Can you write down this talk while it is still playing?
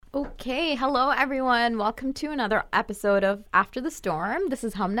Okay, hello everyone. Welcome to another episode of After the Storm. This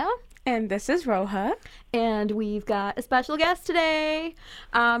is Humna, And this is Roha. and we've got a special guest today.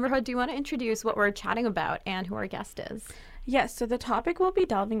 Roha, do you want to introduce what we're chatting about and who our guest is? Yes, so the topic we'll be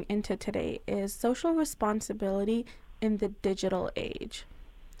delving into today is social responsibility in the digital age.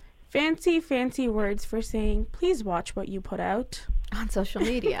 Fancy words for saying, please watch what you put out. On social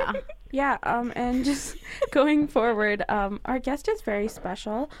media. Yeah, and just going forward, our guest is very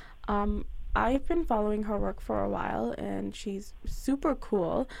special. I've been following her work for a while, and she's super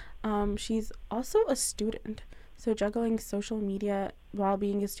cool. She's also a student, so juggling social media while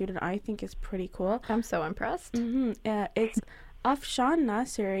being a student, I think, is pretty cool. I'm so impressed. It's Afshan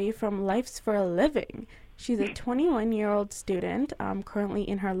Nasiri from Life's for a Living. She's a 21-year-old student, currently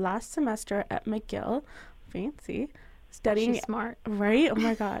in her last semester at McGill. Fancy. Studying, She's smart. right? Oh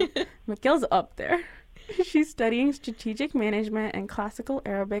my God. McGill's up there. She's studying strategic management and classical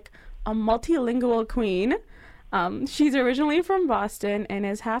Arabic, a multilingual queen. She's originally from Boston and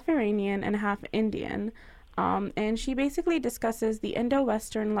is half Iranian and half Indian. And she basically discusses the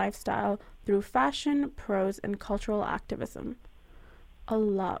Indo-Western lifestyle through fashion, prose, and cultural activism. A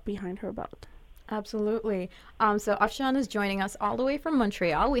lot behind her belt. Absolutely. So Afshan is joining us all the way from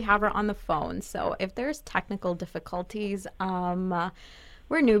Montreal. We have her on the phone. So if there's technical difficulties, we're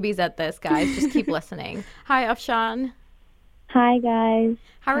newbies at this, guys. Just keep listening. Hi, Afshan. Hi guys.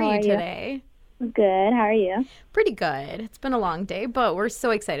 How are you today? Good. How are you? Pretty good. It's been a long day, but we're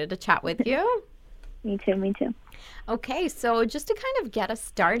so excited to chat with you. Me too. Okay, so just to kind of get us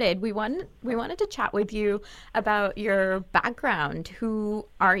started, we wanted to chat with you about your background. Who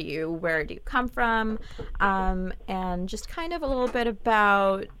are you? Where do you come from? And just kind of a little bit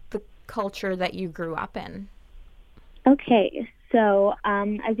about the culture that you grew up in. Okay. So,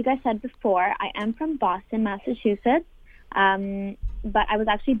 as you guys said before, I am from Boston, Massachusetts. But I was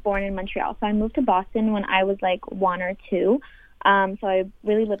actually born in Montreal. So I moved to Boston when I was like 1 or 2. So I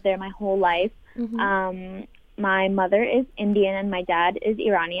really lived there my whole life. Mm-hmm. My mother is Indian and my dad is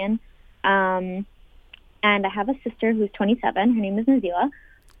Iranian. And I have a sister who's 27. Her name is Nazila.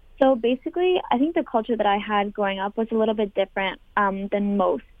 So basically, I think the culture that I had growing up was a little bit different than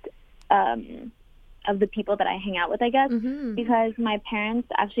most of the people that I hang out with, I guess, Mm-hmm. because my parents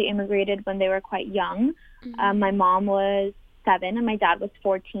actually immigrated when they were quite young. Mm-hmm. My mom was 7 and my dad was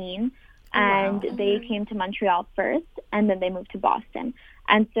 14. And Wow. they came to Montreal first, and then they moved to Boston.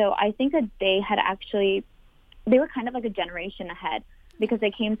 And so I think that they were kind of like a generation ahead because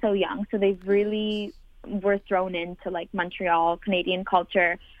they came so young. So they really were thrown into like Montreal, Canadian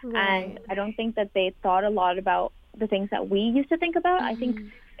culture. Right. And I don't think that they thought a lot about the things that we used to think about. I think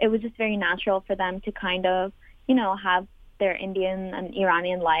it was just very natural for them to kind of, have their Indian and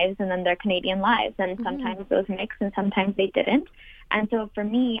Iranian lives and then their Canadian lives. And sometimes those mix and sometimes they didn't. And so for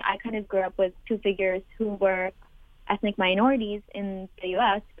me, I kind of grew up with two figures who were ethnic minorities in the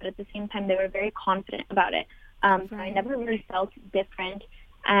U.S., but at the same time, they were very confident about it. So I never really felt different.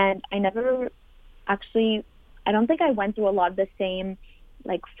 And I never actually, I don't think I went through a lot of the same,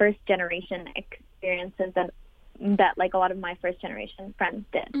 like, first-generation experiences that like a lot of my first-generation friends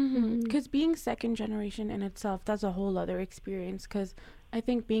did. Because being second generation in itself, that's a whole other experience. Because I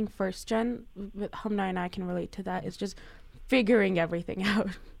think being first gen, with Humna and I can relate to that, is just figuring everything out.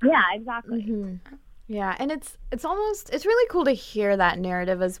 Yeah, exactly. Mm-hmm. Yeah, and it's really cool to hear that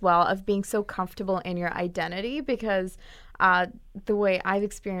narrative as well of being so comfortable in your identity because the way I've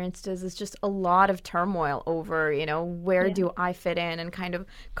experienced is just a lot of turmoil over, where do I fit in and kind of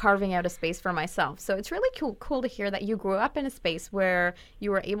carving out a space for myself. So it's really cool to hear that you grew up in a space where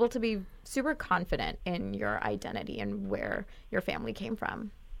you were able to be super confident in your identity and where your family came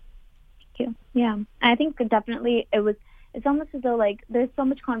from. Thank you. Yeah, I think that definitely it's almost as though like there's so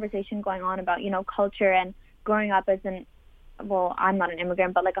much conversation going on about, culture and growing up as I'm not an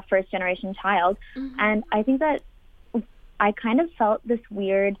immigrant, but like a first generation child. And I think that I kind of felt this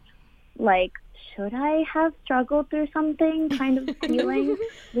weird, like, should I have struggled through something kind of feeling?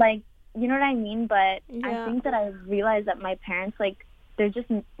 Like, you know what I mean? But I think that I realized that my parents, like, they're just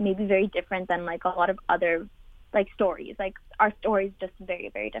maybe very different than like a lot of other like stories. Like our stories just very,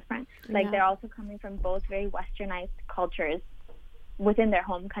 very different. Like they're also coming from both very westernized cultures within their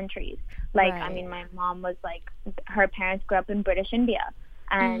home countries. Like, I mean, my mom was like, her parents grew up in British India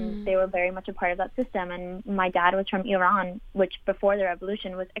and they were very much a part of that system. And my dad was from Iran, which before the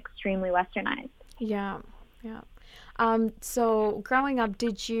revolution was extremely westernized. Yeah. So growing up,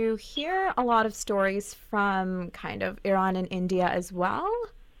 did you hear a lot of stories from kind of Iran and India as well?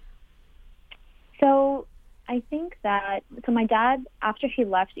 So I think that, my dad, after he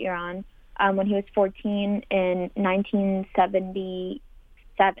left Iran, when he was 14 in 1970,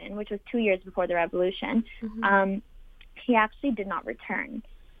 1977, which was 2 years before the revolution, he actually did not return.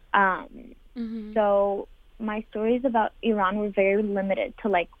 So my stories about Iran were very limited to,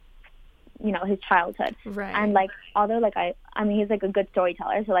 like, you know, his childhood. Right. And, like, although, like, I mean, he's, like, a good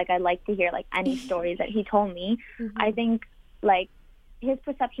storyteller, so, like, I like to hear, like, any stories that he told me. I think, like, his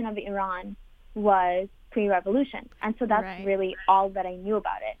perception of Iran was pre-revolution. And so that's really all that I knew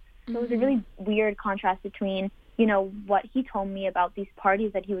about it. So it was a really weird contrast between, you know, what he told me about these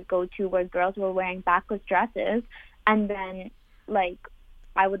parties that he would go to where girls were wearing backless dresses, and then, like,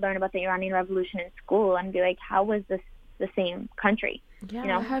 I would learn about the Iranian Revolution in school and be like, how was this the same country? Yeah. You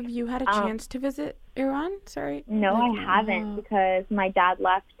know? Have you had a chance to visit Iran? Sorry. No, I haven't, because my dad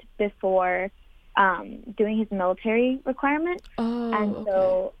left before doing his military requirement. And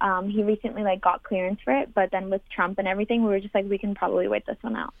so he recently, like, got clearance for it, but then with Trump and everything, we were just like, we can probably wait this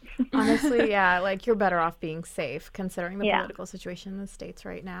one out. Honestly, yeah, like, you're better off being safe considering the political situation in the States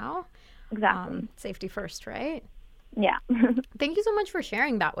right now. Exactly. Safety first, right? Yeah. Thank you so much for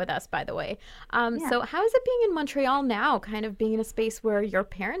sharing that with us, by the way. So how is it being in Montreal now, kind of being in a space where your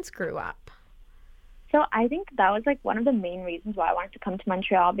parents grew up? So I think that was, like, one of the main reasons why I wanted to come to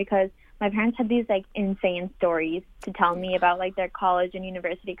Montreal, because my parents had these, like, insane stories to tell me about, like, their college and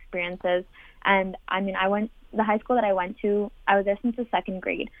university experiences. And I mean, the high school that I went to, I was there since the second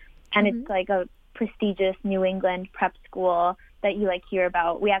grade. And it's, like, a prestigious New England prep school that you, like, hear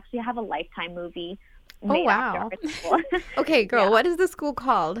about. We actually have a Lifetime movie made after our school. Okay, girl, what is the school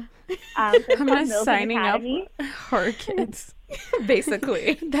called? So it's Am called I Milton signing Academy. up for kids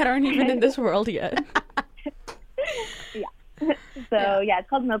Basically. that aren't even in this world yet? So it's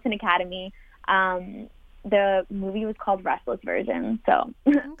called Milton Academy. The movie was called Restless Virgin. So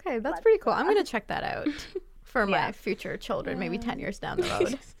Okay, that's pretty cool. I'm going to check that out for my future children, maybe 10 years down the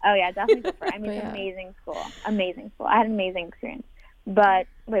road. Oh yeah, definitely go for it. I mean, it's an amazing school. Amazing school. I had an amazing experience. But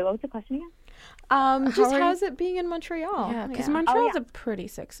wait, what was the question again? How's it being in Montreal? Yeah, because Montreal's a pretty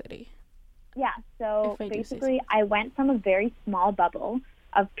sick city. Yeah, so If I do say basically I went from a very small bubble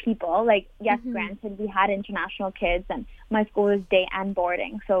of people. Like, yes, granted, we had international kids, and my school was day and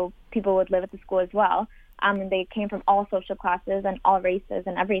boarding, so people would live at the school as well. And they came from all social classes and all races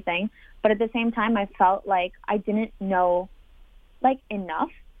and everything. But at the same time, I felt like I didn't know, like, enough.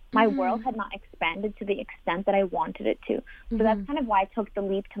 My world had not expanded to the extent that I wanted it to. So that's kind of why I took the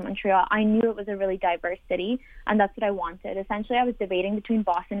leap to Montreal. I knew it was a really diverse city, and that's what I wanted. Essentially, I was debating between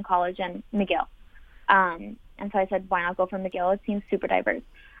Boston College and McGill. And so I said, why not go for McGill? It seems super diverse.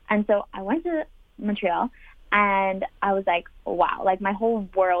 And so I went to Montreal, and I was like, wow, like, my whole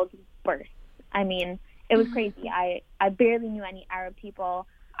world burst. I mean, it was crazy. I barely knew any Arab people.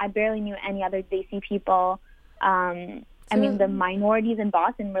 I barely knew any other Desi people. I mean, the minorities in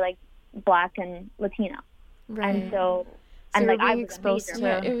Boston were, like, Black and Latino. Right. And so and like, I was exposed a major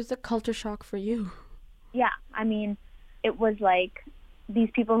to... one. It was a culture shock for you. Yeah, I mean, it was like these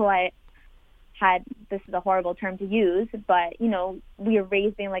people who I had, this is a horrible term to use, but, you know, we were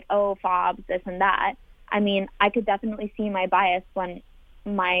raised being like, oh, fobs, this and that. I mean, I could definitely see my bias when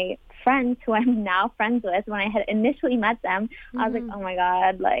my friends who I'm now friends with, when I had initially met them, I was like, oh my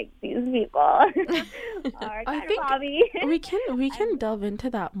God, like, these people are kind of hobby. we can delve into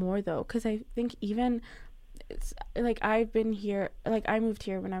that more, though, because I think even it's like I've been here, like, I moved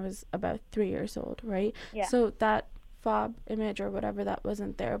here when I was about 3 years old, right? Yeah. So that fob image or whatever, that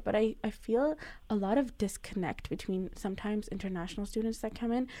wasn't there, but I feel a lot of disconnect between sometimes international students that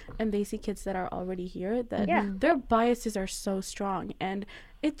come in and they see kids that are already here, that their biases are so strong, and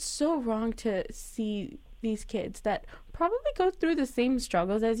it's so wrong to see these kids that probably go through the same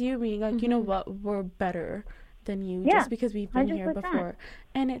struggles as you, being like, you know what, we're better than you just because we've been 100%. Here before.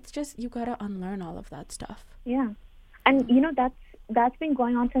 And it's just, you gotta unlearn all of that stuff. Yeah. And, you know, that's been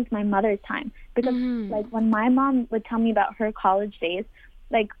going on since my mother's time, because like, when my mom would tell me about her college days,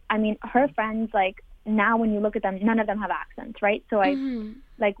 like, I mean, her friends, like, now when you look at them, none of them have accents, right? So I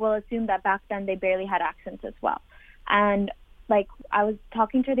like, will assume that back then they barely had accents as well. And, like, I was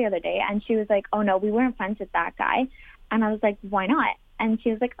talking to her the other day, and she was like, oh no, we weren't friends with that guy. And I was like, why not? And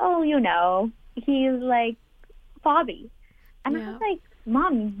she was like, oh, you know, he's like fobby. And I was like,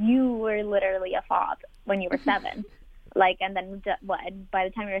 Mom, you were literally a fob when you were 7. Like, and then what, by the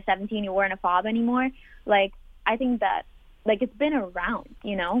time you were 17, you weren't a fob anymore. Like, I think that, like, it's been around,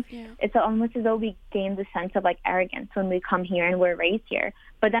 you know? Yeah. It's almost as though we gained the sense of, like, arrogance when we come here and we're raised here.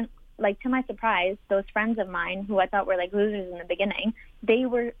 But then, like, to my surprise, those friends of mine who I thought were, like, losers in the beginning, they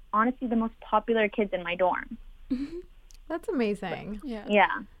were honestly the most popular kids in my dorm. That's amazing. Yeah.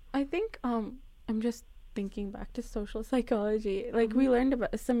 I think I'm just thinking back to social psychology. Like, we learned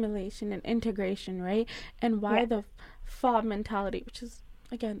about assimilation and integration, right? And why the fob mentality, which is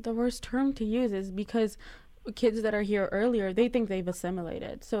again, the worst term to use is because kids that are here earlier, they think they've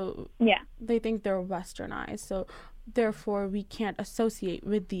assimilated. So Yeah. they think they're westernized. So therefore we can't associate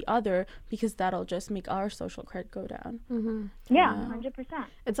with the other because that'll just make our social cred go down. Yeah, 100%.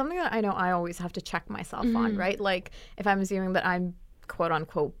 It's something that I know I always have to check myself on, right? Like if I'm assuming that I'm quote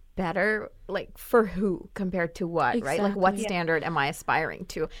unquote better, like for who compared to what, right? Like what Exactly. standard am I aspiring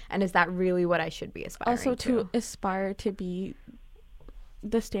to? And is that really what I should be aspiring Also to aspire to be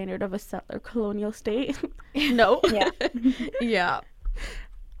the standard of a settler colonial state. No. Yeah. Yeah.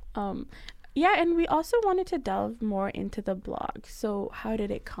 Yeah, and we also wanted to delve more into the blog. So how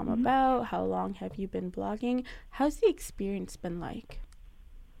did it come about? How long have you been blogging? How's the experience been like?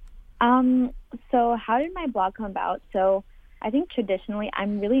 So how did my blog come about? So I think traditionally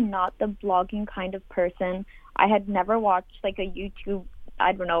I'm really not the blogging kind of person. I had never watched like a YouTuber's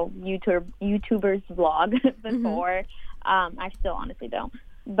vlog before. I still honestly don't.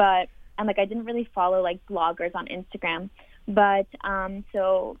 But and like I didn't really follow like bloggers on Instagram. But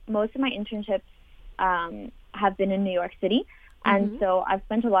so most of my internships have been in New York City. And so I've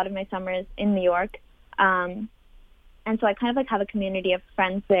spent a lot of my summers in New York. And so I kind of like have a community of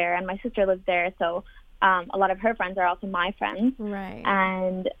friends there, and my sister lives there. So a lot of her friends are also my friends. Right.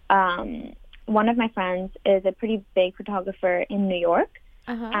 And one of my friends is a pretty big photographer in New York.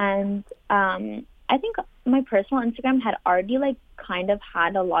 And I think my personal Instagram had already like kind of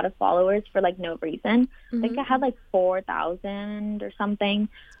had a lot of followers for like no reason. Like I had like 4,000 or something.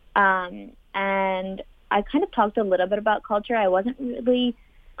 And I kind of talked a little bit about culture. I wasn't really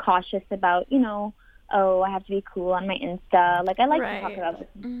cautious about, I have to be cool on my Insta. Like I like to talk about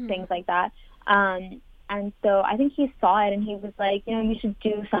things like that. And so I think he saw it and he was like, you should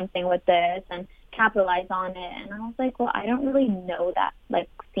do something with this and capitalize on it. And I was like, well, I don't really know that like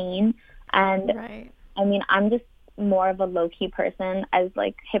scene. And I mean, I'm just more of a low-key person, as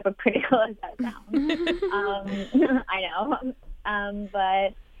like hypocritical as that sounds. I know.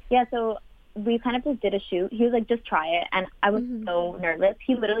 But yeah, so we kind of just did a shoot. He was like, just try it. And I was so nervous.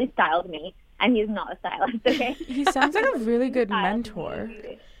 He literally styled me, and he's not a stylist, okay? He sounds like a really good mentor.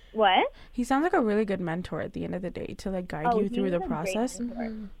 What? He sounds like a really good mentor at the end of the day to like guide you through the process.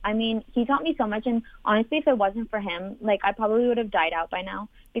 I mean, he taught me so much, and honestly, if it wasn't for him, like I probably would have died out by now,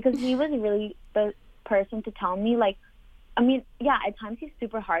 because he was really the person to tell me, like, I mean, yeah, at times he's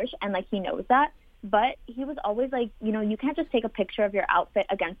super harsh, and like he knows that, but he was always like, you can't just take a picture of your outfit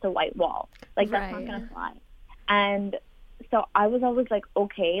against a white wall, like that's not gonna fly. And so I was always like,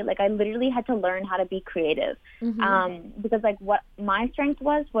 okay, like I literally had to learn how to be creative. Because like what my strength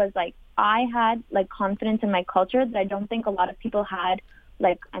was like I had like confidence in my culture that I don't think a lot of people had,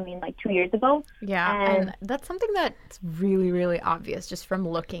 like 2 years ago. Yeah, and that's something that's really, really obvious just from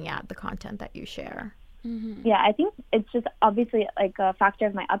looking at the content that you share. Yeah, I think it's just obviously like a factor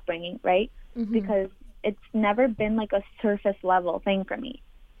of my upbringing, right? Because it's never been like a surface level thing for me.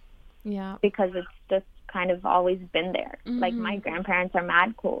 Yeah. Because it's just kind of always been there. Like my grandparents are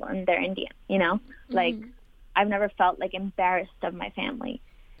mad cool and they're Indian, like I've never felt like embarrassed of my family,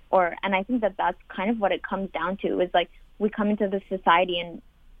 and I think that that's kind of what it comes down to, is like we come into this society and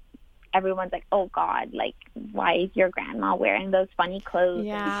everyone's like, oh God, like why is your grandma wearing those funny clothes?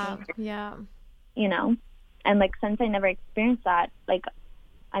 Yeah. And like since I never experienced that, like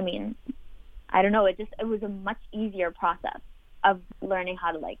I mean, I don't know, it was a much easier process of learning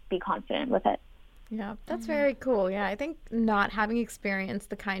how to like be confident with it. Yeah, that's very cool. Yeah, I think not having experienced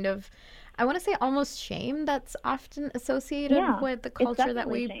the kind of, I want to say almost shame that's often associated with the culture that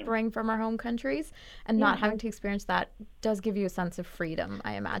we bring from our home countries, and not having to experience that does give you a sense of freedom,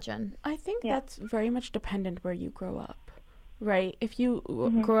 I imagine. I think that's very much dependent where you grow up, right? If you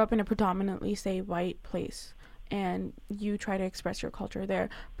grow up in a predominantly, say, white place, and you try to express your culture there,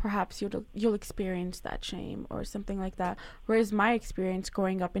 perhaps you'll experience that shame or something like that. Whereas my experience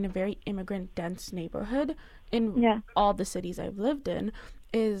growing up in a very immigrant dense neighborhood in all the cities I've lived in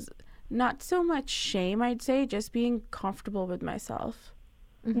is not so much shame, I'd say, just being comfortable with myself.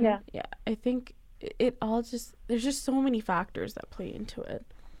 Yeah, I think it all there's just so many factors that play into it.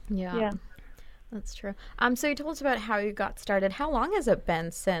 Yeah. That's true. So you told us about how you got started. How long has it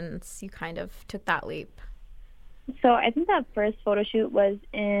been since you kind of took that leap? So I think that first photo shoot was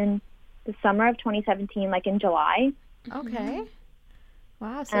in the summer of 2017, like in July. Okay.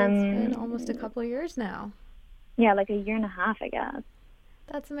 Wow, so it's been almost a couple of years now. Yeah, like a year and a half, I guess.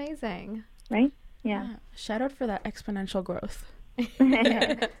 That's amazing. Right? Yeah. Shout out for that exponential growth.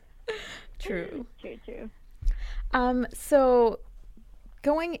 True. True. So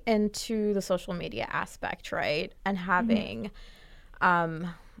going into the social media aspect, right, and having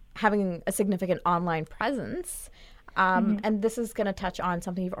having a significant online presence, And this is going to touch on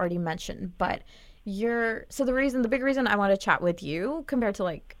something you've already mentioned, but the big reason I want to chat with you compared to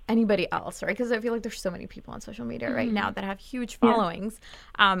like anybody else, right? Because I feel like there's so many people on social media right now that have huge followings.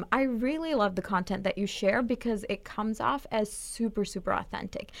 I really love the content that you share because it comes off as super, super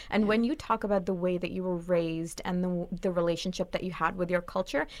authentic. And when you talk about the way that you were raised and the relationship that you had with your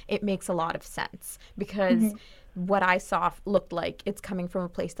culture, it makes a lot of sense because what I saw looked like it's coming from a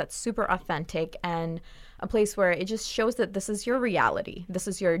place that's super authentic and a place where it just shows that this is your reality. This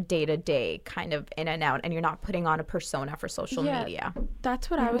is your day-to-day kind of in and out, and you're not putting on a persona for social media. That's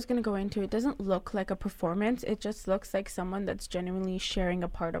what I was going to go into. It doesn't look like a performance. It just looks like someone that's genuinely sharing a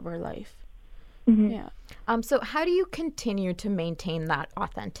part of her life. Yeah. So how do you continue to maintain that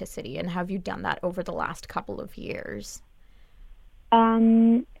authenticity, and have you done that over the last couple of years?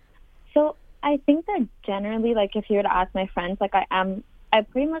 So I think that generally, like, if you were to ask my friends, like, I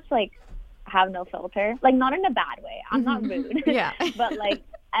pretty much, like, have no filter. Like, not in a bad way. I'm not rude. Yeah. But, like,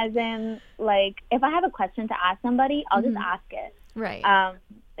 as in, like, if I have a question to ask somebody, I'll just ask it. Right.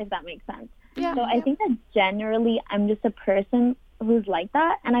 If that makes sense. Yeah. So I think that generally I'm just a person who's like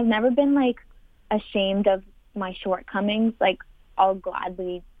that. And I've never been, like, ashamed of my shortcomings. Like, I'll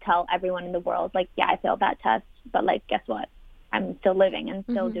gladly tell everyone in the world, like, yeah, I failed that test. But, like, guess what? I'm still living and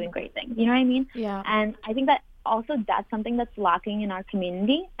still doing great things. You know what I mean? Yeah. And I think that also that's something that's lacking in our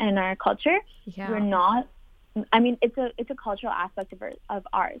community and in our culture. Yeah. We're not, I mean, it's a cultural aspect of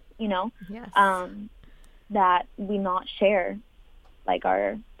ours, you know? Yes. That we not share, like,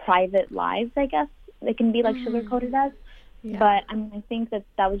 our private lives, I guess. They can be, like, sugar-coated as. Yeah. But, I mean, I think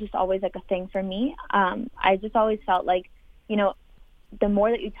that was just always, like, a thing for me. I just always felt like, you know, the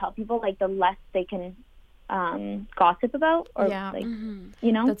more that you tell people, like, the less they can gossip about or like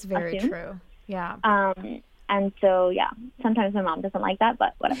you know, that's very assume. true. Yeah. And so yeah, sometimes my mom doesn't like that,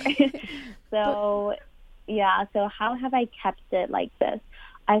 but whatever. So how have I kept it like this?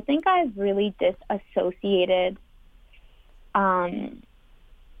 I think I've really disassociated the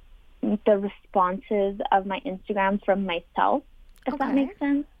responses of my Instagram from myself, if that makes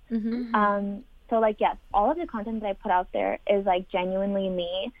sense. So like, yes, all of the content that I put out there is like genuinely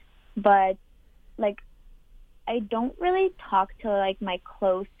me, but like I don't really talk to like my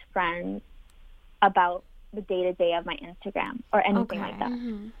close friends about the day-to-day of my Instagram or anything like that.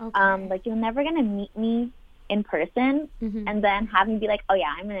 Like, you're never gonna meet me in person and then have me be like, oh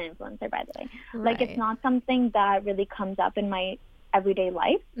yeah, I'm an influencer, by the way. Like, it's not something that really comes up in my everyday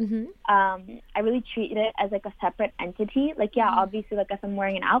life. I really treat it as like a separate entity. Like, yeah, obviously, like if I'm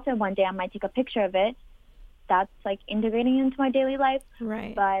wearing an outfit one day, I might take a picture of it. That's like integrating into my daily life.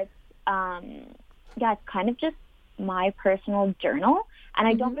 Right. But yeah, it's kind of just my personal journal, and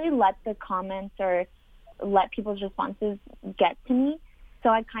I don't really let the comments or let people's responses get to me. So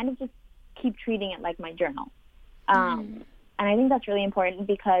I kind of just keep treating it like my journal. And I think that's really important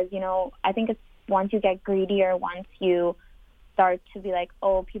because, you know, I think it's once you get greedy or once you start to be like,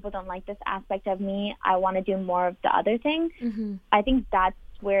 oh, people don't like this aspect of me, I want to do more of the other thing. I think that's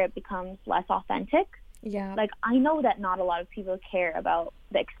where it becomes less authentic. Yeah. Like, I know that not a lot of people care about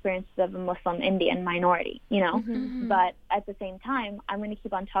the experiences of a Muslim Indian minority, you know, but at the same time, I'm going to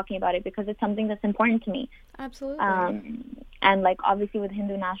keep on talking about it because it's something that's important to me. Absolutely. And like, obviously with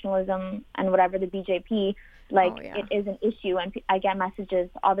Hindu nationalism and whatever, the BJP, like, it is an issue, and I get messages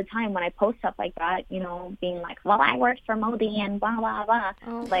all the time when I post stuff like that, you know, being like, well, I worked for Modi and blah, blah, blah.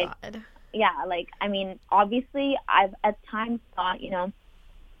 Oh, like, God. Yeah, like, I mean, obviously, I've at times thought, you know,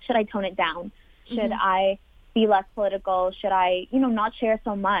 should I tone it down? Should I be less political? Should I, you know, not share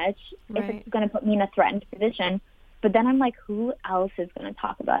so much if it's going to put me in a threatened position? But then I'm like, who else is going to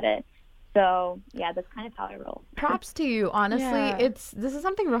talk about it? So, yeah, that's kind of how I roll. Props to you, honestly. Yeah. This is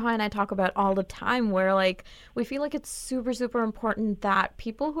something Roja and I talk about all the time where, like, we feel like it's super, super important that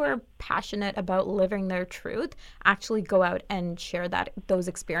people who are passionate about living their truth actually go out and share those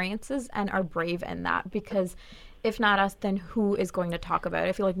experiences and are brave in that, because if not us, then who is going to talk about it?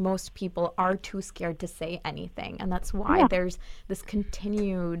 I feel like most people are too scared to say anything, and that's why there's this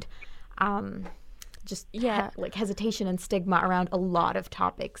continued like hesitation and stigma around a lot of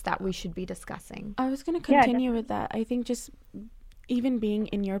topics that we should be discussing. I was going to continue with that. I think just even being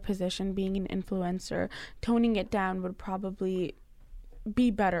in your position, being an influencer, toning it down would probably be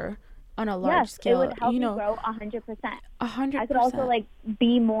better on a large scale. It would help you know, me grow 100%. 100%. I could also like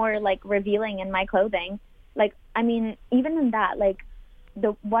be more like revealing in my clothing. Like, I mean, even in that, like,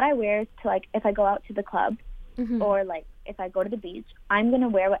 what I wear to, like, if I go out to the club or, like, if I go to the beach, I'm going to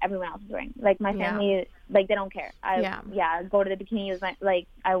wear what everyone else is wearing. Like, my family, like, they don't care. I go to the bikini with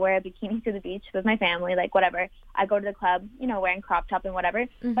I wear a bikini to the beach with my family, like, whatever. I go to the club, you know, wearing crop top and whatever.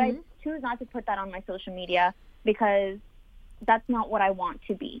 But I choose not to put that on my social media because that's not what I want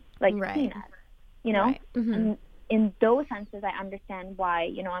to be like Right. seen as, you know. Right. Mhm. And in those senses, I understand why,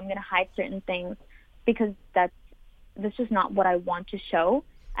 you know, I'm going to hide certain things because that's just not what I want to show.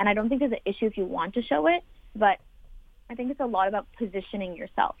 And I don't think there's an issue if you want to show it, but I think it's a lot about positioning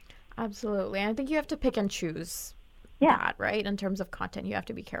yourself. Absolutely. And I think you have to pick and choose Yeah. that, right? In terms of content, you have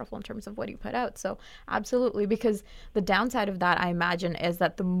to be careful in terms of what you put out. So, absolutely, because the downside of that, I imagine, is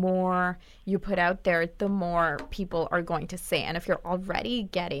that the more you put out there, the more people are going to say. And if you're already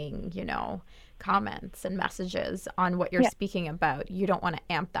getting, you know, comments and messages on what you're Yeah. speaking about, you don't want to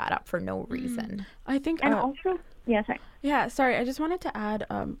amp that up for no reason. I think And also, yeah, sorry. Yeah, sorry. I just wanted to add,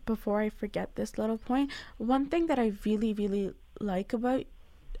 before I forget this little point, one thing that I really, really like about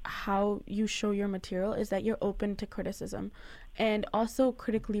how you show your material is that you're open to criticism and also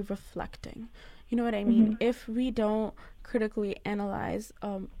critically reflecting. You know what I mean? If we don't critically analyze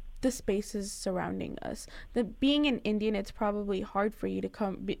the spaces surrounding us, that being an Indian, it's probably hard for you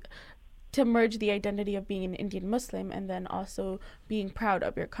to merge the identity of being an Indian Muslim and then also being proud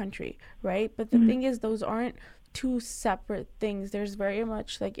of your country, right? But the thing is, those aren't two separate things. There's very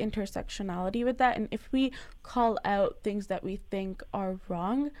much like intersectionality with that, and if we call out things that we think are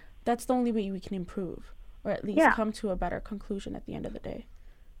wrong, that's the only way we can improve, or at least Yeah. come to a better conclusion at the end of the day.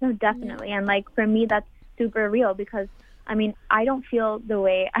 No, definitely. And like for me, that's super real because I mean, I don't feel the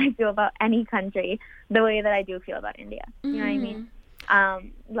way I feel about any country the way that I do feel about India. You know what I mean?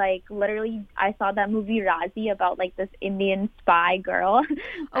 Like literally, I saw that movie Razi about like this Indian spy girl.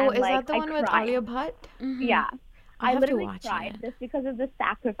 Oh, and, is like, that the I one with cried. Alia Bhatt? Yeah. I'll I have to literally watch cried it. just because of the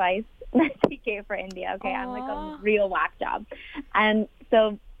sacrifice that she gave for India. Okay, I'm like Aw. a real whack job. And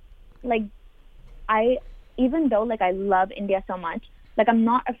so, like, even though, like, I love India so much, like, I'm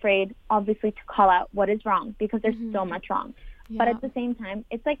not afraid, obviously, to call out what is wrong because there's so much wrong. But Yeah. at the same time,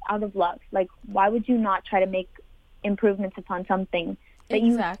 it's, like, out of love. Like, why would you not try to make improvements upon something that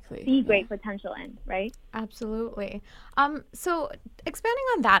Exactly. you see great potential in, right? Absolutely. So expanding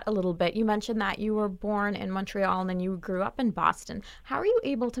on that a little bit, you mentioned that you were born in Montreal and then you grew up in Boston. How are you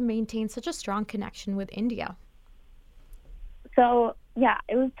able to maintain such a strong connection with India? So, yeah,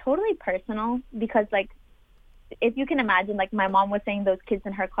 it was totally personal because, like, if you can imagine, like, my mom was saying those kids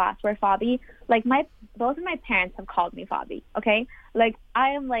in her class were Fabi. Like, both of my parents have called me Fabi, okay? Like, I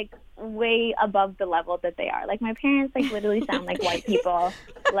am, like, way above the level that they are. Like, my parents, like, literally sound like white people.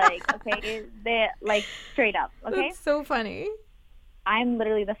 Like, okay? They're, like, straight up, okay? That's so funny. I'm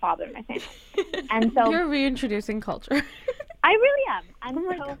literally the father of my family. And so You're reintroducing culture. I really am. And Oh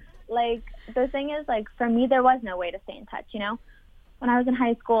my so, God. like, the thing is, like, for me, there was no way to stay in touch, you know? When I was in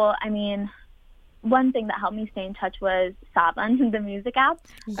high school, I mean, one thing that helped me stay in touch was Saban, the music app.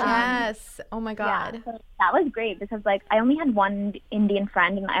 Yes. Oh my God. Yeah, so that was great because, like, I only had one Indian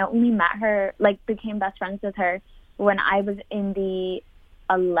friend, and I only met her, like, became best friends with her when I was in the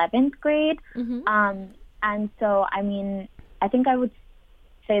 11th grade. And so, I mean, I think I would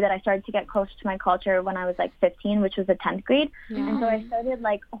say that I started to get closer to my culture when I was, like, 15, which was the 10th grade. And so I started,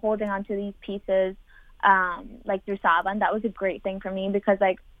 like, holding on to these pieces, like, through Saban. That was a great thing for me because,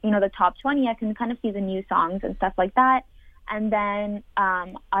 like, you know, the top 20, I can kind of see the new songs and stuff like that. And then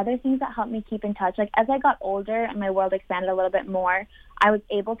other things that helped me keep in touch, like, as I got older and my world expanded a little bit more, I was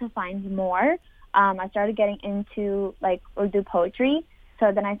able to find more. I started getting into, like, Urdu poetry.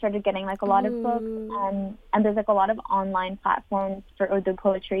 So then I started getting, like, a lot of books. And there's, like, a lot of online platforms for Urdu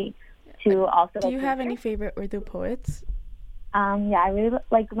poetry to also. Do you have any favorite Urdu poets? Yeah, I really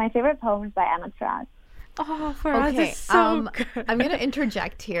like, my favorite poem is by Ahmad Faraz. Oh, Faraz Okay. is so good. I'm going to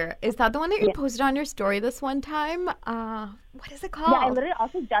interject here. Is that the one that you posted on your story this one time? What is it called? Yeah, I literally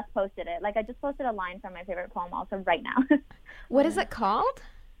also just posted it. Like, I just posted a line from my favorite poem also right now. What is it called?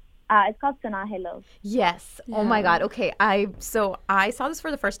 It's called Suna Hai Log. Yes. Oh my God. Okay. I saw this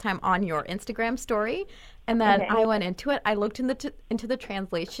for the first time on your Instagram story, and then I went into it. I looked into the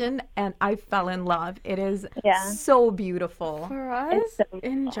translation, and I fell in love. It is so beautiful. Faraz, so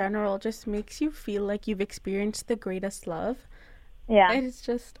in general, just makes you feel like you've experienced the greatest love. Yeah. It's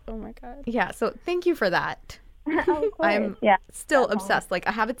just, oh my God. Yeah. So thank you for that. Of course. I'm yeah. still obsessed. Like,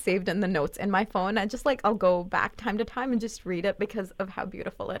 I have it saved in the notes in my phone. I just, like, I'll go back time to time and just read it because of how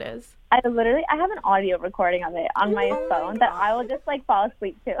beautiful it is. I have an audio recording of it on my phone that I will just, like, fall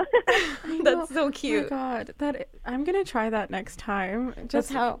asleep to. That's so Oh my cute. God, I'm gonna try that next time.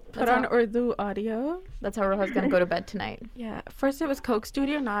 Just put that's on how- Urdu audio. That's how Roja's gonna go to bed tonight. Yeah, first it was Coke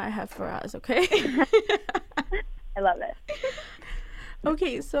Studio, now I have Faraz. Okay. I love it.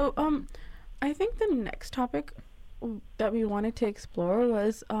 Okay, so I think the next topic that we wanted to explore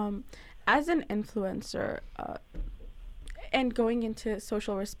was as an influencer, And going into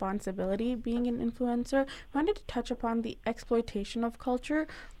social responsibility, being an influencer, I wanted to touch upon the exploitation of culture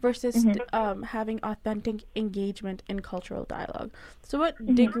versus having authentic engagement in cultural dialogue. So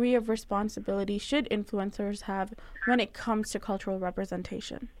what degree of responsibility should influencers have when it comes to cultural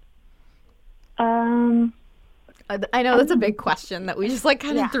representation? I know that's a big question that we just like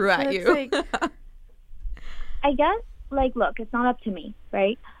kind of threw So at it's you. like, I guess, like, look, it's not up to me,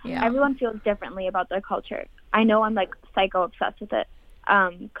 right? Yeah. Everyone feels differently about their culture. I know I'm, like, psycho-obsessed with it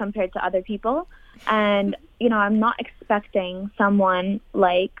compared to other people. And, you know, I'm not expecting someone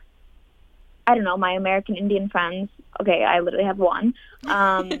like, I don't know, my American Indian friends. Okay, I literally have one.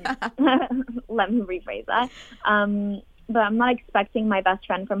 Let me rephrase that. But I'm not expecting my best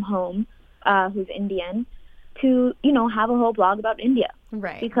friend from home, who's Indian, to, you know, have a whole blog about India.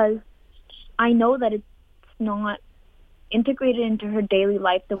 Right. Because I know that it's not integrated into her daily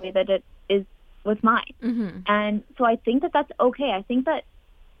life the way that it is with mine. Mm-hmm. And so I think that that's okay. I think that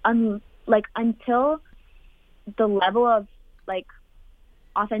until the level of like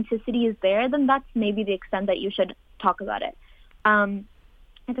authenticity is there, then that's maybe the extent that you should talk about it.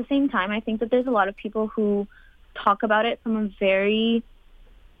 At the same time, I think that there's a lot of people who talk about it from a very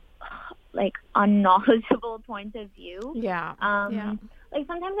like unknowledgeable point of view. Yeah. Like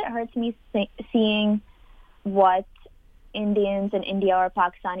sometimes it hurts me seeing what Indians in India or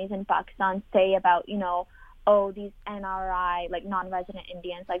Pakistanis in Pakistan say about, you know, oh, these NRI, like non-resident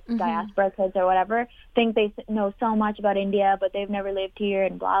Indians, like diaspora kids or whatever, think they know so much about India, but they've never lived here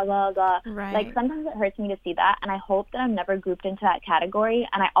and blah, blah, blah. Right. Like sometimes it hurts me to see that, and I hope that I'm never grouped into that category,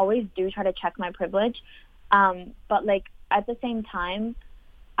 and I always do try to check my privilege. But like at the same time,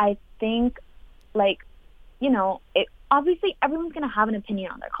 I think like, you know, obviously everyone's going to have an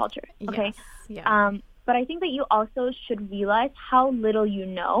opinion on their culture, okay? Yes. Yeah. But I think that you also should realize how little you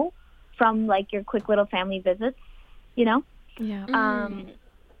know from like your quick little family visits, you know? Yeah.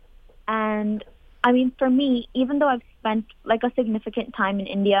 And I mean, for me, even though I've spent like a significant time in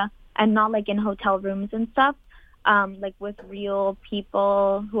India and not like in hotel rooms and stuff, like with real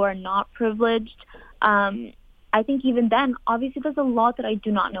people who are not privileged, I think even then, obviously there's a lot that I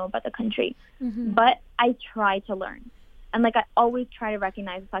do not know about the country, but I try to learn. And like I always try to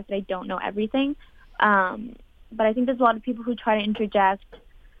recognize the fact that I don't know everything. But I think there's a lot of people who try to interject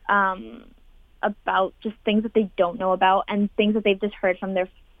about just things that they don't know about and things that they've just heard from their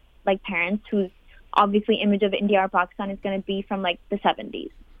like parents, whose obviously image of India or Pakistan is going to be from like the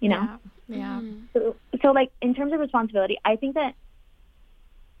 70s, you know? Yeah. So like in terms of responsibility, I think that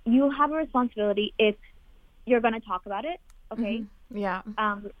you have a responsibility if you're going to talk about it, okay? Yeah.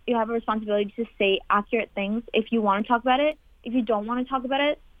 You have a responsibility to say accurate things if you want to talk about it. If you don't want to talk about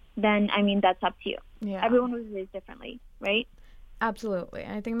it, then, I mean, that's up to you. Yeah. Everyone was raised differently, right? Absolutely.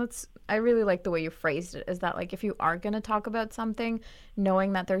 I think I really like the way you phrased it, is that like if you are going to talk about something,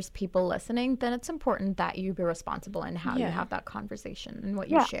 knowing that there's people listening, then it's important that you be responsible in how you have that conversation and what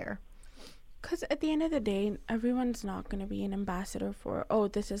you share. Because at the end of the day, everyone's not going to be an ambassador for, oh,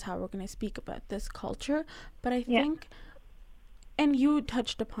 this is how we're going to speak about this culture. But I think, and you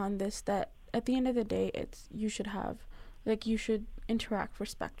touched upon this, that at the end of the day, you should interact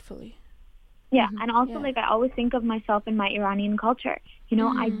respectfully. Yeah, and also, like, I always think of myself in my Iranian culture. You know,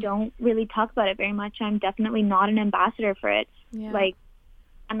 I don't really talk about it very much. I'm definitely not an ambassador for it. Yeah. Like,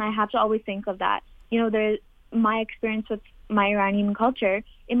 and I have to always think of that. You know, my experience with my Iranian culture,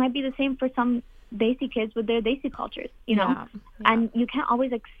 it might be the same for some Desi kids with their Desi cultures, you know? Yeah. And you can't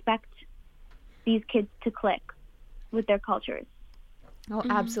always expect these kids to click with their cultures. Oh,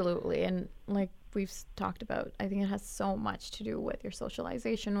 absolutely. And like we've talked about, I think it has so much to do with your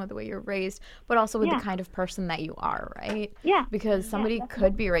socialization, with the way you're raised, but also with the kind of person that you are, right? Yeah. Because somebody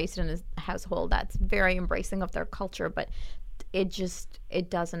could be raised in a household that's very embracing of their culture, but it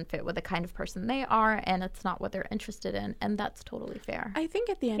doesn't fit with the kind of person they are, and it's not what they're interested in, and that's totally fair. I think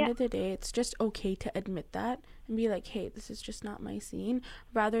at the end of the day, it's just okay to admit that and be like, hey, this is just not my scene,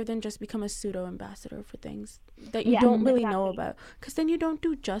 rather than just become a pseudo ambassador for things that you don't really know about, because then you don't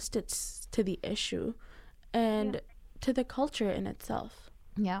do justice to the issue and to the culture in itself.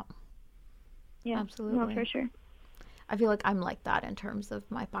 Yeah, absolutely. No, for sure. I feel like I'm like that in terms of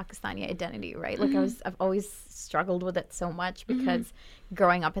my Pakistani identity, right? Like I've always struggled with it so much because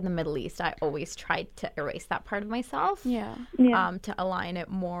growing up in the Middle East, I always tried to erase that part of myself. To align it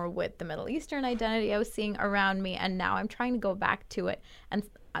more with the Middle Eastern identity I was seeing around me. And now I'm trying to go back to it. And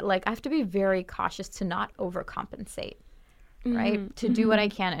like, I have to be very cautious to not overcompensate, right? To do what I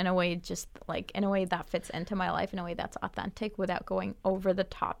can in a way, just like in a way that fits into my life, in a way that's authentic, without going over the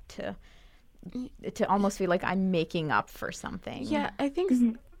top to almost feel like I'm making up for something. Yeah, I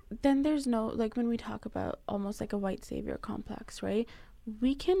think then there's no, like, when we talk about almost like a white savior complex, right?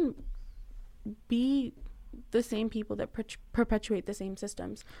 We can be the same people that perpetuate the same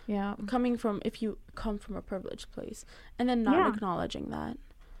systems. Yeah. If you come from a privileged place, and then not acknowledging that.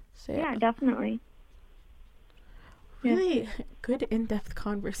 So Yeah, definitely. Really good in-depth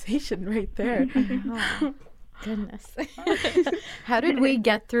conversation right there. Goodness. How did we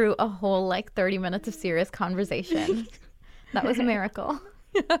get through a whole like 30 minutes of serious conversation? That was a miracle.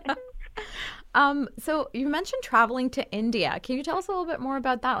 So you mentioned traveling to India. Can you tell us a little bit more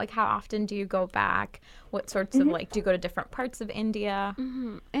about that? Like, how often do you go back? What sorts of, like, do you go to different parts of India?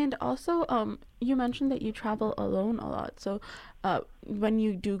 And also, you mentioned that you travel alone a lot. So when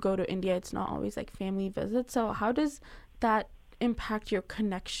you do go to India, it's not always like family visits. So how does that impact your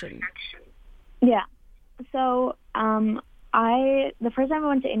connection? Yeah. So the first time I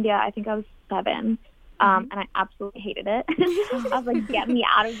went to India, I think I was 7. And I absolutely hated it. I was like, get me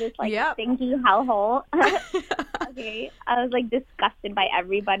out of this, like, stinky hellhole. Okay. I was, like, disgusted by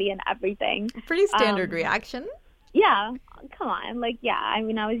everybody and everything. Pretty standard reaction. Yeah. Come on. Like, yeah. I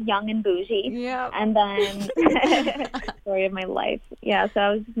mean, I was young and bougie. Yeah. And then, story of my life. Yeah. So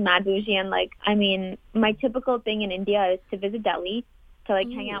I was just mad bougie. And, like, I mean, my typical thing in India is to visit Delhi, to, like,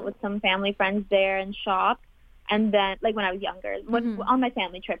 hang out with some family friends there and shop. And then, like, when I was younger, on my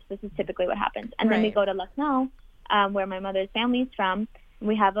family trips, this is typically what happens. And then we go to Lucknow, where my mother's family is from.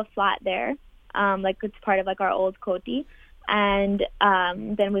 We have a flat there, like, it's part of, like, our old koti. And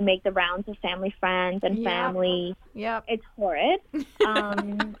then we make the rounds of family friends and family. Yeah. It's horrid.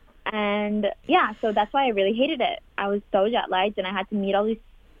 And, yeah, so that's why I really hated it. I was so jet-lagged, and I had to meet all these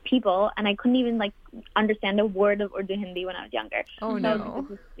people, and I couldn't even, like, understand a word of Urdu Hindi when I was younger. Oh, no.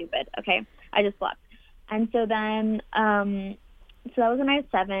 This is stupid. Okay. I just left. And so then, so that was when I was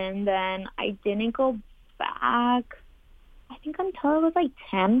 7. Then I didn't go back, I think, until I was like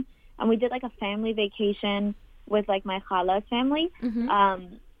 10. And we did like a family vacation with like my khala's family.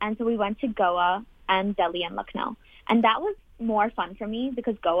 And so we went to Goa and Delhi and Lucknow. And that was more fun for me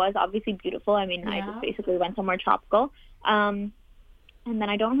because Goa is obviously beautiful. I mean, I just basically went somewhere tropical. And then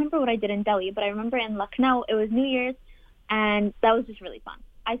I don't remember what I did in Delhi, but I remember in Lucknow, it was New Year's, and that was just really fun.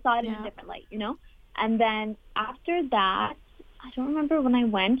 I saw it in a different light, you know? And then after that, I don't remember when I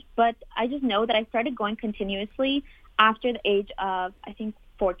went, but I just know that I started going continuously after the age of, I think,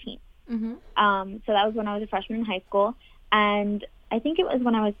 14. So that was when I was a freshman in high school. And I think it was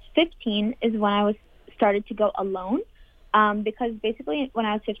when I was 15 is when I started to go alone. Because basically when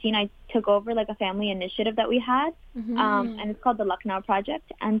I was 15, I took over like a family initiative that we had. And it's called the Lucknow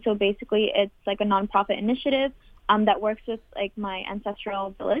Project. And so basically it's like a nonprofit initiative that works with like my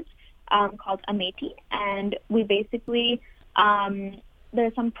ancestral village. Called Amethi, and we basically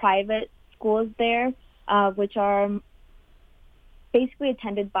there's some private schools there which are basically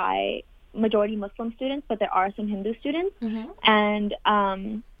attended by majority Muslim students, but there are some Hindu students. And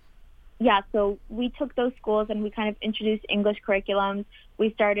so we took those schools and we kind of introduced English curriculums.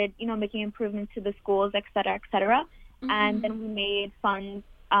 We started, making improvements to the schools, et cetera, and then we made funds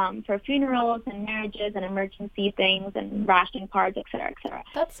for funerals and marriages and emergency things and ration cards, et cetera, et cetera.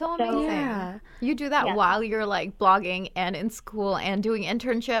 That's so amazing. Yeah. You do that while you're like blogging and in school and doing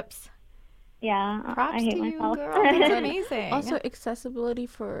internships. Yeah. Props I hate to myself. you, girl. That's amazing. Also, accessibility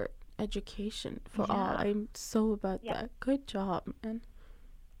for education for all. I'm so about that. Good job, man.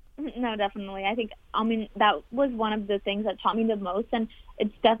 No, definitely. That was one of the things that taught me the most, and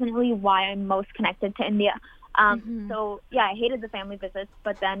it's definitely why I'm most connected to India. So, I hated the family visits,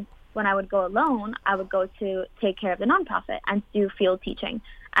 but then when I would go alone, I would go to take care of the nonprofit and do field teaching.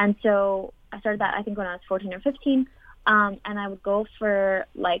 And so I started that, I think, when I was 14 or 15, and I would go for,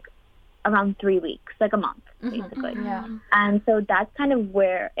 like, around 3 weeks, like a month, basically. And so that's kind of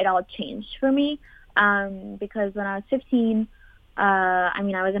where it all changed for me, because when I was 15, I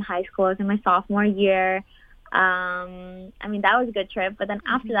was in high school, I was in my sophomore year. That was a good trip, but then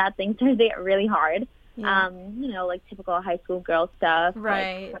after that, things started to get really hard. Like typical high school girl stuff.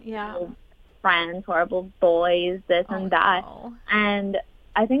 Right. Like, friends, horrible boys, this and that. No. And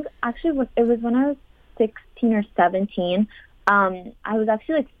I think actually it was when I was 16 or 17, I was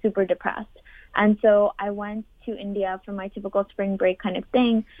actually like super depressed. And so I went to India for my typical spring break kind of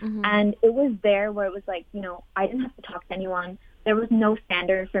thing. And it was there where it was like, I didn't have to talk to anyone. There was no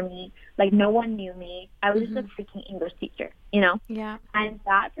standard for me. Like, no one knew me. I was just a freaking English teacher, Yeah. And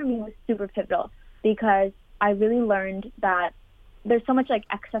that for me was super pivotal because I really learned that there's so much, like,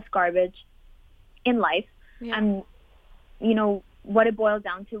 excess garbage in life. Yeah. And, what it boils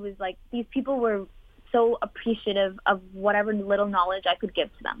down to is, like, these people were so appreciative of whatever little knowledge I could give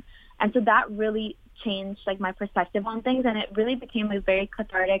to them. And so that really changed like my perspective on things, and it really became a very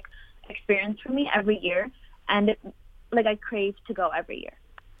cathartic experience for me every year. And like I crave to go every year.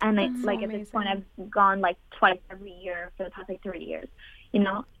 And I, That's like so at this amazing. point, I've gone like twice every year for the past like 3 years, you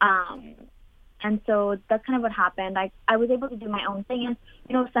know. And so that's kind of what happened. I was able to do my own thing, and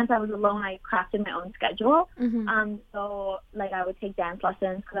you know, since I was alone, I crafted my own schedule. So like I would take dance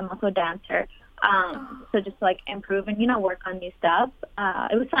lessons because I'm also a dancer. So just to, like improve and, you know, work on new stuff.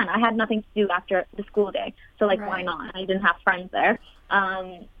 It was fun. I had nothing to do after the school day, so like why Right. not? I didn't have friends there.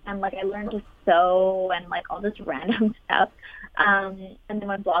 And like I learned to sew and like all this random stuff. And then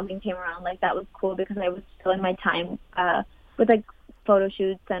when blogging came around, like that was cool because I was filling my time with like photo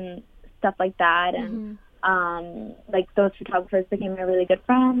shoots and stuff like that. And like those photographers became my really good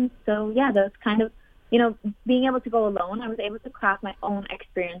friends. So yeah, that was kind of, you know, being able to go alone, I was able to craft my own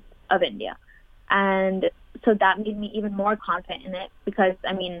experience of India. And so that made me even more confident in it because,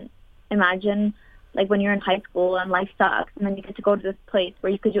 I mean, imagine like when you're in high school and life sucks and then you get to go to this place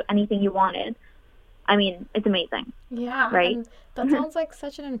where you could do anything you wanted. I mean, it's amazing. Yeah, Right? and that sounds like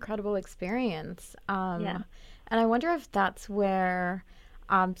such an incredible experience. Yeah. And I wonder if that's where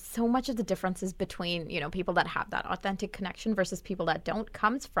so much of the differences between, you know, people that have that authentic connection versus people that don't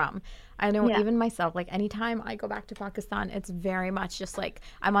comes from. I know Yeah. even myself, like anytime I go back to Pakistan, it's very much just like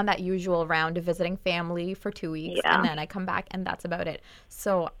I'm on that usual round of visiting family for 2 weeks Yeah. and then I come back and that's about it.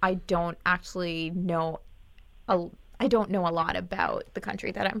 So I don't actually know I don't know a lot about the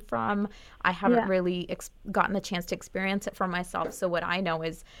country that I'm from. I haven't Yeah. really gotten the chance to experience it for myself. So what I know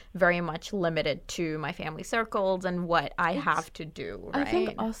is very much limited to my family circles and what I have to do, right? I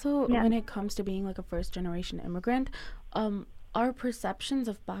think also Yeah. when it comes to being like a first generation immigrant, our perceptions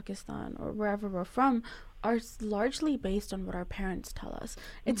of Pakistan or wherever we're from are largely based on what our parents tell us.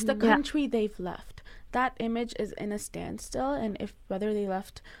 It's the country they've left. That image is in a standstill, and if whether they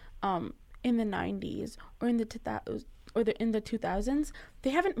left in the 90s or in the 2000s,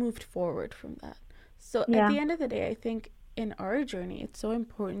 they haven't moved forward from that. So Yeah. at the end of the day, I think in our journey, it's so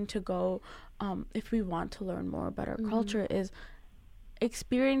important to go, if we want to learn more about our culture, is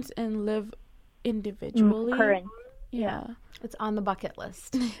experience and live individually. Current. Yeah. It's on the bucket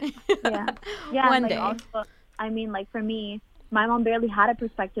list. Yeah. Yeah. One and, like, day. Also, I mean, like for me, my mom barely had a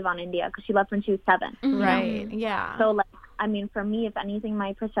perspective on India because she left when she was 7. Right. Yeah. So, like, I mean, for me, if anything,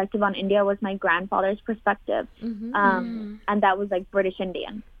 my perspective on India was my grandfather's perspective. And that was, like, British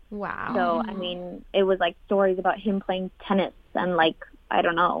Indian. Wow. So, I mean, it was, like, stories about him playing tennis and, like, I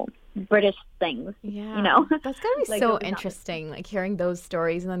don't know, British things. Yeah. You know? That's going to be Like, so it was not- interesting, like hearing those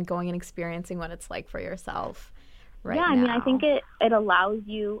stories and then going and experiencing what it's like for yourself right Yeah, I now. mean, I think it allows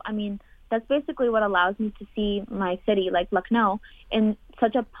you, I mean, that's basically what allows me to see my city, like Lucknow, in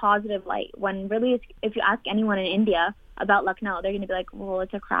such a positive light. When really, if you ask anyone in India about Lucknow, they're going to be like, well,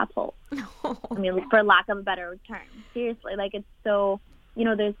 it's a crap hole. I mean, for lack of a better term. Seriously, like it's so, you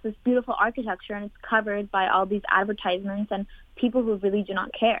know, there's this beautiful architecture and it's covered by all these advertisements and people who really do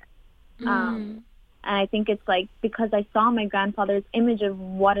not care. And I think it's like because I saw my grandfather's image of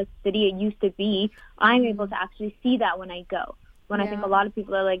what a city it used to be, I'm able to actually see that when I go. When I think Yeah. a lot of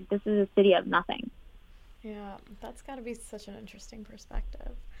people are like, this is a city of nothing. Yeah, that's got to be such an interesting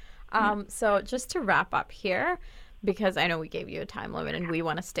perspective. So just to wrap up here, because I know we gave you a time limit and we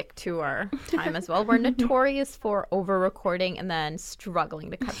want to stick to our time as well. We're notorious for over recording and then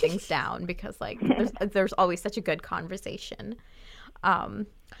struggling to cut things down because like there's always such a good conversation.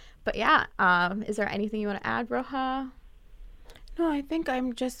 But yeah, is there anything you want to add, Roha? No, I think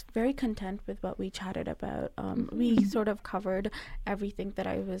I'm just very content with what we chatted about. We sort of covered everything that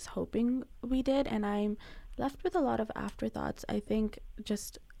I was hoping we did, and I'm left with a lot of afterthoughts. I think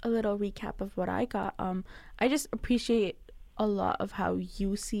just a little recap of what I got. I just appreciate a lot of how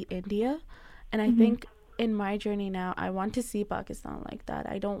you see India, and I think in my journey now, I want to see Pakistan like that.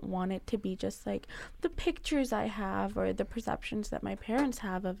 I don't want it to be just like the pictures I have or the perceptions that my parents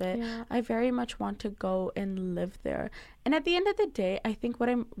have of it. Yeah. I very much want to go and live there. And at the end of the day, I think what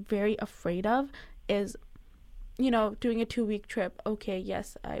I'm very afraid of is, you know, doing a 2-week trip. Okay,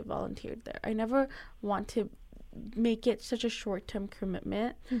 yes, I volunteered there. I never want to make it such a short-term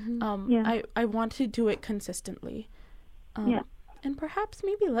commitment. Yeah. I want to do it consistently. Yeah. And perhaps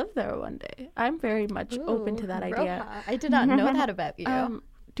maybe live there one day. I'm very much open to that idea. Roha, I did not know that about you.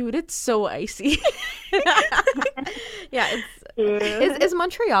 Dude, it's so icy. Yeah, is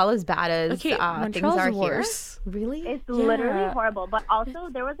Montreal as bad as Okay, things Montreal's are worse. here? Really? It's literally horrible. But also,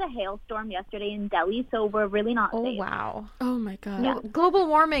 there was a hailstorm yesterday in Delhi, so we're really not Oh safe. wow. Oh my god. Yeah. Global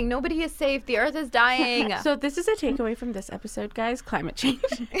warming. Nobody is safe. The earth is dying. So this is a takeaway from this episode, guys. Climate change.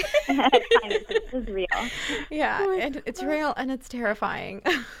 This is real. Yeah, and it's real and it's terrifying.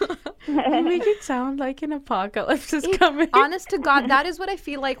 You make it sound like an apocalypse is coming. Honest to God, that is what I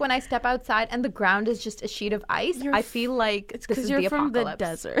feel like when I step outside and the ground is just a sheet of ice. I feel like It's this because is you're the from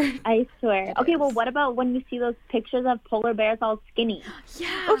apocalypse. the desert. I swear. Okay, well, what about when you see those pictures of polar bears all skinny?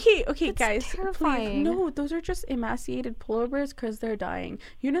 Yeah. Okay, That's guys, please. terrifying. No, those are just emaciated polar bears because they're dying.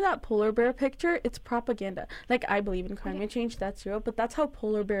 You know that polar bear picture? It's propaganda. Like, I believe in climate change, that's real, but that's how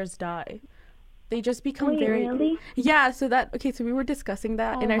polar bears die. They just become Wait, very really? Yeah, so we were discussing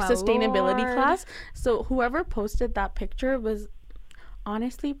that in Oh our my sustainability Lord. class. So whoever posted that picture was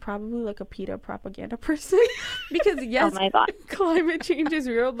honestly probably like a PETA propaganda person because yes, Oh my God. climate change is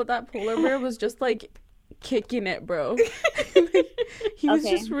real, but that polar bear was just like kicking it, bro. He was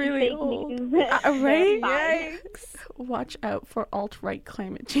Okay, just really fake old. news. Right? Verified. Yikes. Watch out for alt-right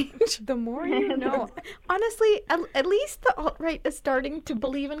climate change. The more you know. Honestly, at least the alt-right is starting to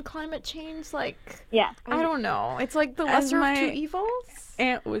believe in climate change. Like, Yeah. I don't know. It's like the As lesser of two my evils.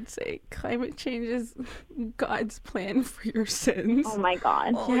 Aunt would say climate change is God's plan for your sins. Oh my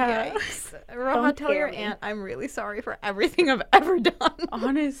God. Oh, Yeah. yikes. Roha, Don't tell your scare me. aunt I'm really sorry for everything I've ever done.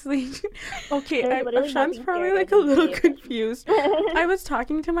 Honestly. Okay, There's literally Sean's nothing probably scary like a than little being- confused. I was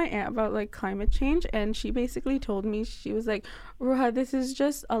talking to my aunt about like climate change and she basically told me, she was like, Roha, this is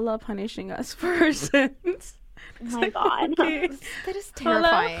just Allah punishing us for our sins. Oh my God. Okay. That is Khala,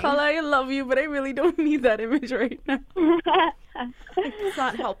 terrifying. Khala, I love you, but I really don't need that image right now. It's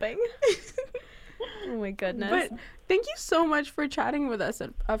not helping. Oh my goodness. But thank you so much for chatting with us,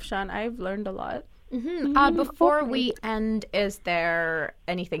 Afshan. I've learned a lot. Before we end, is there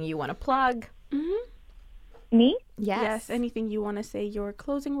anything you want to plug? Me? Yes, anything you want to say, your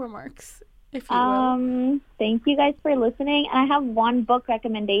closing remarks, if you will. Thank you guys for listening. And I have one book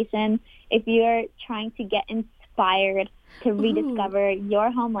recommendation if you're trying to get inspired to rediscover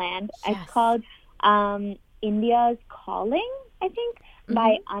your homeland. Yes. It's called India's Calling, I think,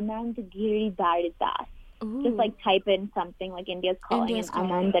 by Anand Giridharadas. Just like type in something like India's Calling India's and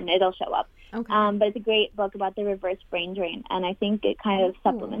Calling. Anand, and it'll show up. Okay. But it's a great book about the reverse brain drain, and I think it kind of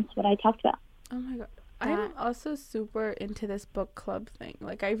supplements what I talked about. Oh my god. I'm also super into this book club thing.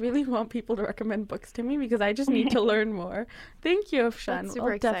 Like, I really want people to recommend books to me because I just need to learn more. Thank you, Afshan. That's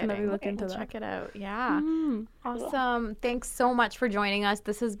super I'll definitely exciting. look into We'll that. check it out. Yeah. Mm. Awesome. Thanks so much for joining us.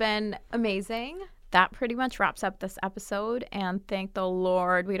 This has been amazing. That pretty much wraps up this episode. And thank the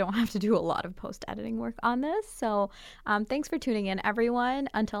Lord, we don't have to do a lot of post-editing work on this. So thanks for tuning in, everyone.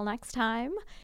 Until next time,